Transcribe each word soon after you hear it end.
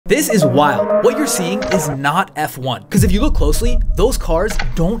This is wild. What you're seeing is not F1. Because if you look closely, those cars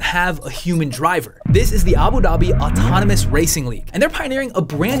don't have a human driver. This is the Abu Dhabi Autonomous Racing League, and they're pioneering a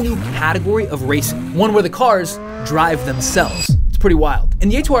brand new category of racing, one where the cars drive themselves. Pretty wild. In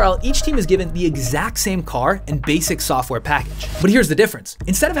the A2RL, each team is given the exact same car and basic software package. But here's the difference.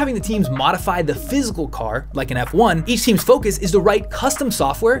 Instead of having the teams modify the physical car like in F1, each team's focus is to write custom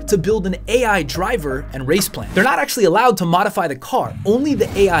software to build an AI driver and race plan. They're not actually allowed to modify the car, only the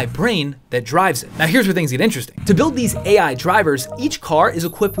AI brain that drives it. Now here's where things get interesting. To build these AI drivers, each car is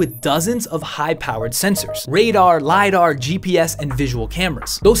equipped with dozens of high-powered sensors: radar, lidar, GPS, and visual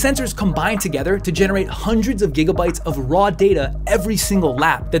cameras. Those sensors combine together to generate hundreds of gigabytes of raw data every single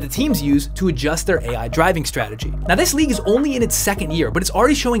lap that the teams use to adjust their AI driving strategy. Now this league is only in its second year, but it's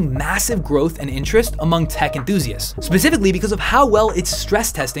already showing massive growth and interest among tech enthusiasts, specifically because of how well it's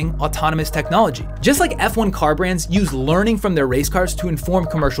stress testing autonomous technology. Just like F1 car brands use learning from their race cars to inform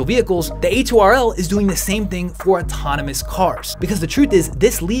commercial vehicles, the A2RL is doing the same thing for autonomous cars. Because the truth is,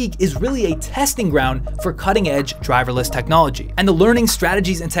 this league is really a testing ground for cutting-edge driverless technology. And the learning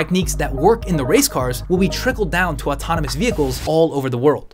strategies and techniques that work in the race cars will be trickled down to autonomous vehicles all over the world.